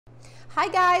Hi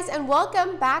guys, and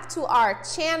welcome back to our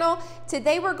channel.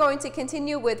 Today we're going to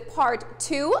continue with part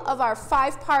 2 of our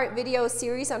 5-part video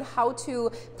series on how to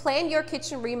plan your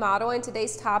kitchen remodel, and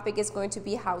today's topic is going to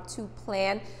be how to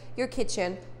plan your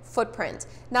kitchen footprint.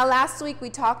 Now last week we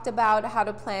talked about how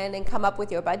to plan and come up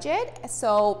with your budget,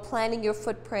 so planning your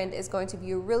footprint is going to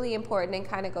be really important and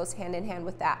kind of goes hand in hand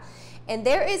with that. And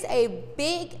there is a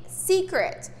big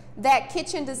secret that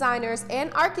kitchen designers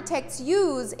and architects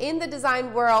use in the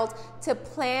design world to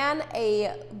plan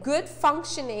a good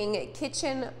functioning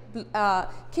kitchen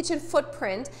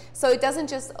footprint, so it doesn't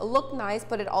just look nice,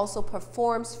 but it also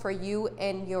performs for you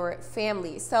and your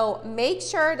family. So make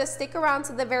sure to stick around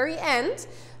to the very end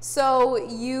so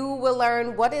you will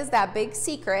learn what is that big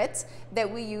secret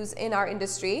that we use in our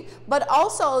industry, but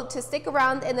also to stick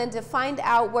around and then to find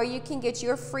out where you can get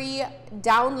your free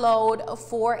download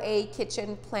for a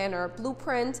kitchen planner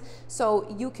blueprint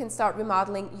so you can start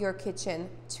remodeling your kitchen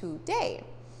today.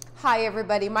 Hi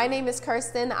everybody, my name is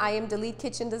Kerstin. I am the lead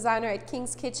kitchen designer at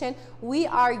King's Kitchen. We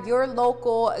are your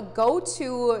local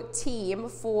go-to team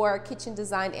for kitchen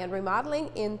design and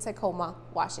remodeling in Tacoma,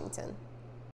 Washington.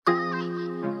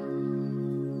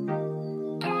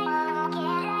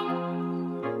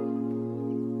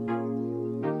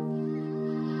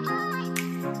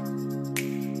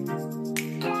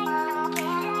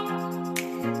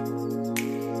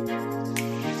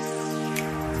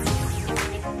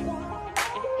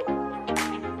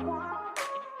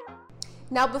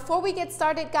 Now before we get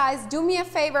started guys, do me a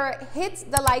favor, hit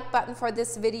the like button for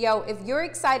this video if you're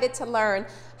excited to learn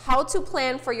how to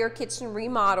plan for your kitchen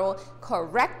remodel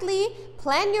correctly,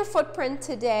 plan your footprint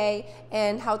today,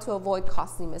 and how to avoid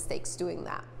costly mistakes doing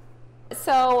that.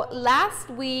 So last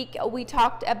week we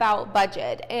talked about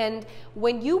budget, and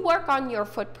when you work on your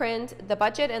footprint, the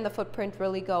budget and the footprint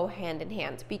really go hand in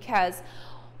hand, because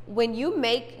when you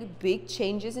make big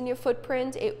changes in your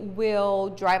footprint, it will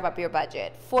drive up your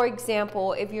budget. For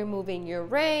example, if you're moving your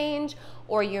range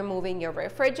or you're moving your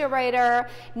refrigerator,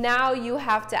 now you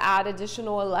have to add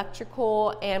additional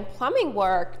electrical and plumbing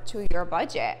work to your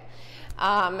budget.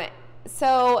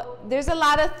 So there's a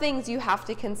lot of things you have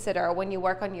to consider when you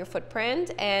work on your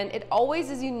footprint, and it always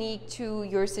is unique to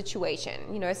your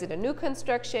situation. You know, is it a new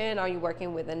construction? Are you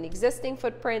working with an existing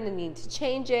footprint and need to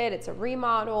change it? It's a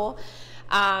remodel.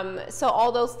 So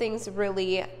all those things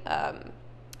really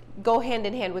go hand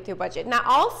in hand with your budget. Now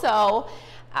also,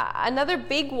 another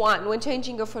big one when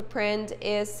changing your footprint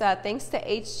is thanks to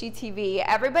HGTV.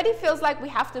 Everybody feels like we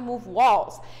have to move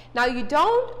walls. Now you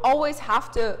don't always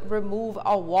have to remove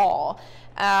a wall,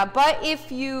 but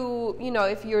if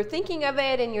if you're thinking of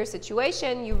it in your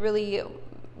situation,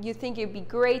 you think it'd be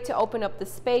great to open up the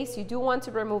space, you do want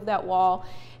to remove that wall.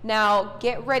 Now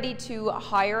get ready to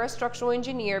hire a structural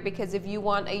engineer, because if you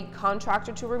want a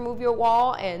contractor to remove your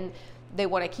wall and they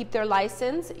want to keep their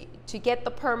license, to get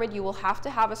the permit you will have to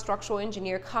have a structural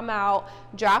engineer come out,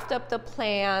 draft up the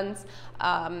plans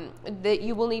that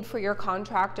you will need for your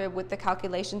contractor with the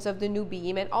calculations of the new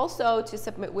beam, and also to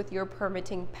submit with your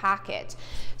permitting packet.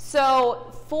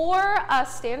 So for a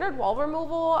standard wall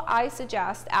removal, I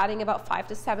suggest adding about $5,000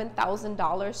 to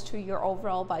 $7,000 to your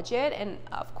overall budget, and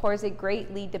of course it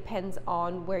greatly depends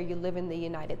on where you live in the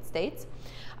United States.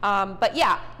 But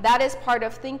yeah, that is part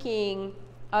of thinking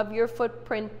of your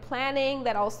footprint planning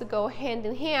that also go hand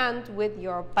in hand with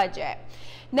your budget.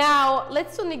 Now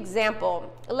let's do an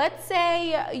example. Let's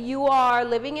say you are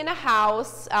living in a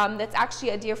house that's actually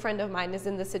a dear friend of mine is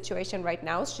in this situation right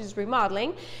now. She's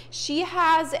remodeling. She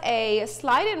has a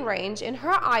slide-in range in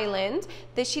her island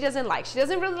that she doesn't like. She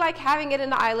doesn't really like having it in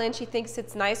the island. She thinks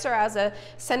it's nicer as a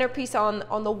centerpiece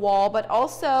on the wall, but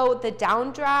also the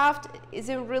downdraft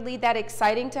isn't really that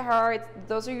exciting to her.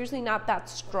 Those are usually not that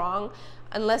strong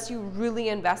unless you really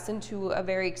invest into a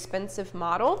very expensive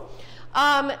model.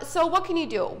 So what can you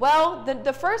do? Well,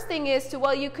 the first thing is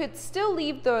you could still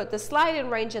leave the slide-in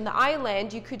range in the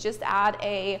island. You could just add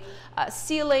a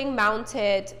ceiling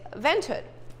mounted vent hood.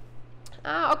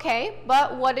 Okay,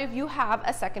 but what if you have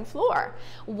a second floor?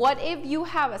 What if you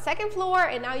have a second floor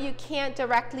and now you can't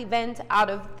directly vent out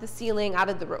of the ceiling, out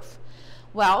of the roof?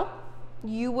 Well,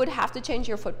 you would have to change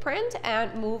your footprint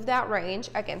and move that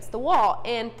range against the wall,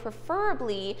 and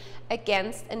preferably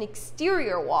against an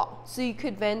exterior wall, so you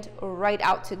could vent right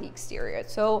out to the exterior.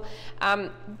 So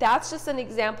that's just an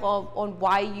example on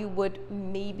why you would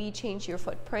maybe change your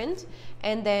footprint.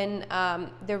 And then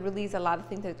there really is a lot of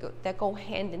things that go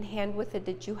hand in hand with it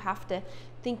that you have to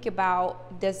think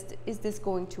about. Is this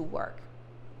going to work?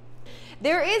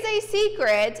 There is a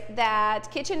secret that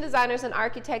kitchen designers and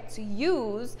architects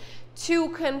use to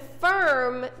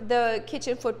confirm the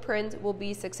kitchen footprint will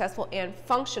be successful and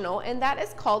functional, and that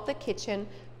is called the kitchen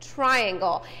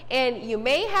triangle. And you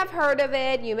may have heard of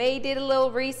it, you may did a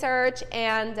little research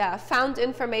and found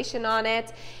information on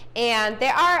it, and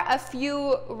there are a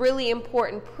few really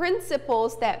important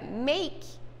principles that make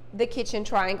the kitchen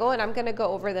triangle, and I'm going to go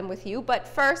over them with you. But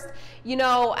first, you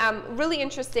know, really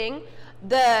interesting,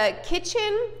 the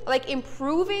kitchen, like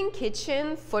improving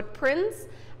kitchen footprints,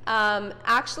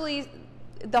 actually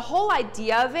the whole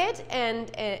idea of it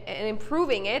and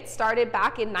improving it started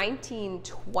back in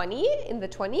 1920, in the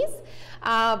 20s,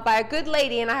 by a good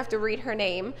lady, and I have to read her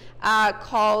name,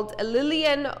 called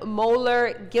Lillian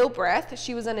Moeller Gilbreth.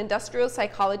 She was an industrial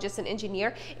psychologist and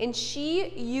engineer, and she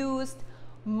used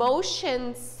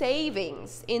motion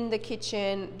savings in the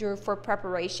kitchen for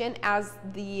preparation as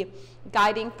the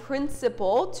guiding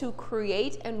principle to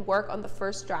create and work on the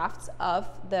first drafts of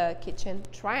the kitchen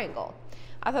triangle.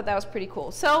 I thought that was pretty cool.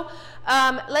 So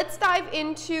let's dive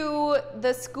into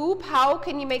the scoop. How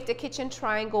can you make the kitchen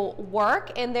triangle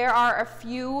work? And there are a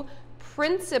few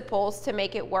principles to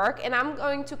make it work, and I'm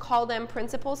going to call them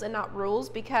principles and not rules,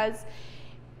 because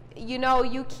you know,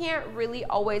 you can't really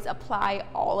always apply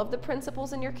all of the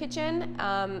principles in your kitchen,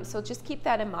 so just keep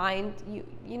that in mind.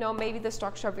 You know, maybe the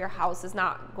structure of your house is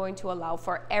not going to allow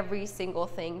for every single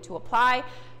thing to apply.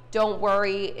 Don't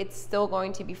worry, it's still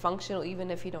going to be functional even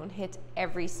if you don't hit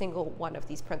every single one of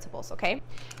these principles, okay?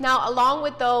 Now, along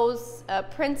with those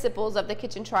principles of the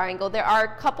kitchen triangle, there are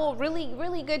a couple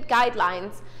really good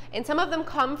guidelines, and some of them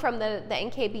come from the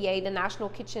NKBA, the National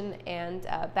Kitchen and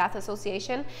Bath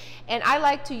Association, and I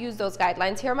like to use those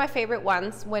guidelines. Here are my favorite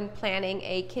ones when planning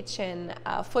a kitchen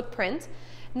footprint.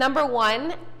 Number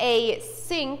one, a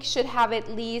sink should have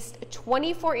at least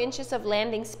 24 inches of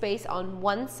landing space on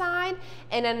one side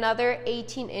and another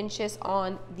 18 inches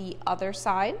on the other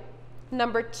side.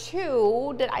 Number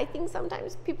two, that I think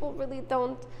sometimes people really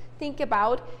don't think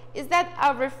about, is that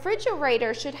a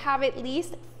refrigerator should have at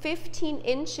least 15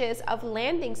 inches of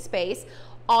landing space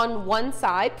on one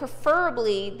side,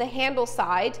 preferably the handle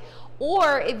side,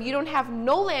 or if you don't have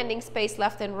no landing space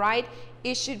left and right,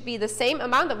 it should be the same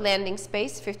amount of landing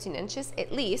space, 15 inches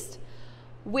at least,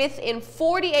 within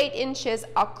 48 inches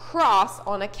across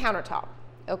on a countertop.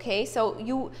 Okay, so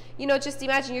you know, just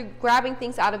imagine you're grabbing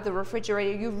things out of the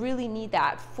refrigerator. You really need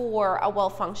that for a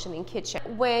well-functioning kitchen.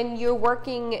 When you're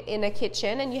working in a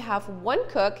kitchen and you have one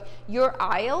cook, your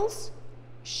aisles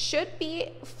should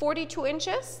be 42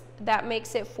 inches. That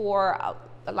makes it for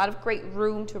a lot of great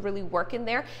room to really work in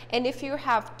there. And if you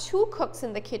have two cooks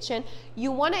in the kitchen,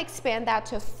 you want to expand that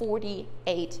to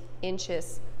 48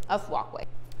 inches of walkway.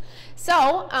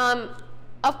 So,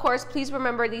 of course, please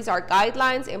remember these are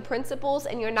guidelines and principles,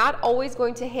 and you're not always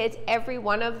going to hit every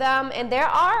one of them. And there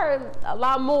are a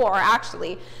lot more,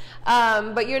 actually.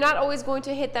 But you're not always going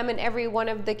to hit them in every one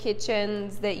of the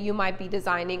kitchens that you might be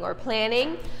designing or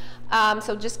planning.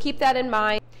 So just keep that in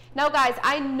mind. Now guys,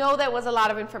 I know that was a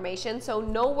lot of information, so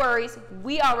no worries,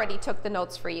 we already took the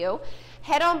notes for you.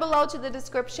 Head on below to the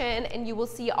description and you will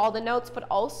see all the notes, but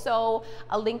also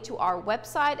a link to our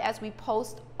website as we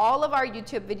post all of our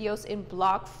YouTube videos in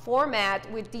blog format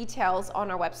with details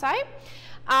on our website.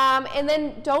 And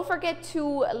then don't forget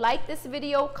to like this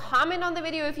video, comment on the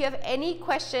video if you have any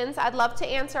questions. I'd love to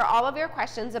answer all of your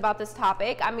questions about this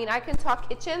topic. I mean, I can talk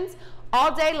kitchens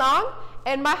all day long,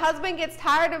 and my husband gets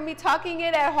tired of me talking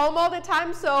it at home all the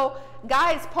time. So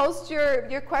guys, post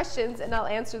your questions and I'll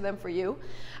answer them for you.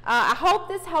 I hope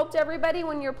this helped everybody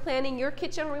when you're planning your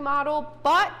kitchen remodel,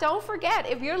 but don't forget,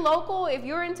 if you're local, if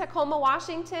you're in Tacoma,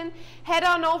 Washington, head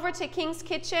on over to King's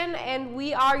Kitchen and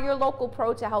we are your local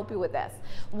pro to help you with this.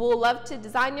 We'll love to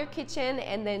design your kitchen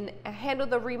and then handle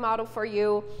the remodel for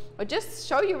you, or just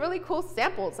show you really cool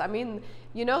samples. I mean,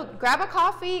 you know, grab a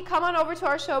coffee, come on over to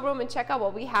our showroom and check out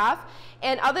what we have.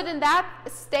 And other than that,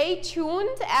 stay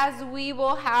tuned as we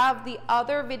will have the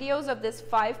other videos of this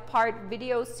 5-part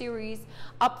video series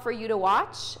up for you to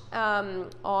watch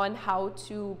on how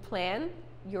to plan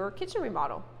your kitchen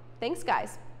remodel. Thanks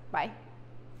guys, bye.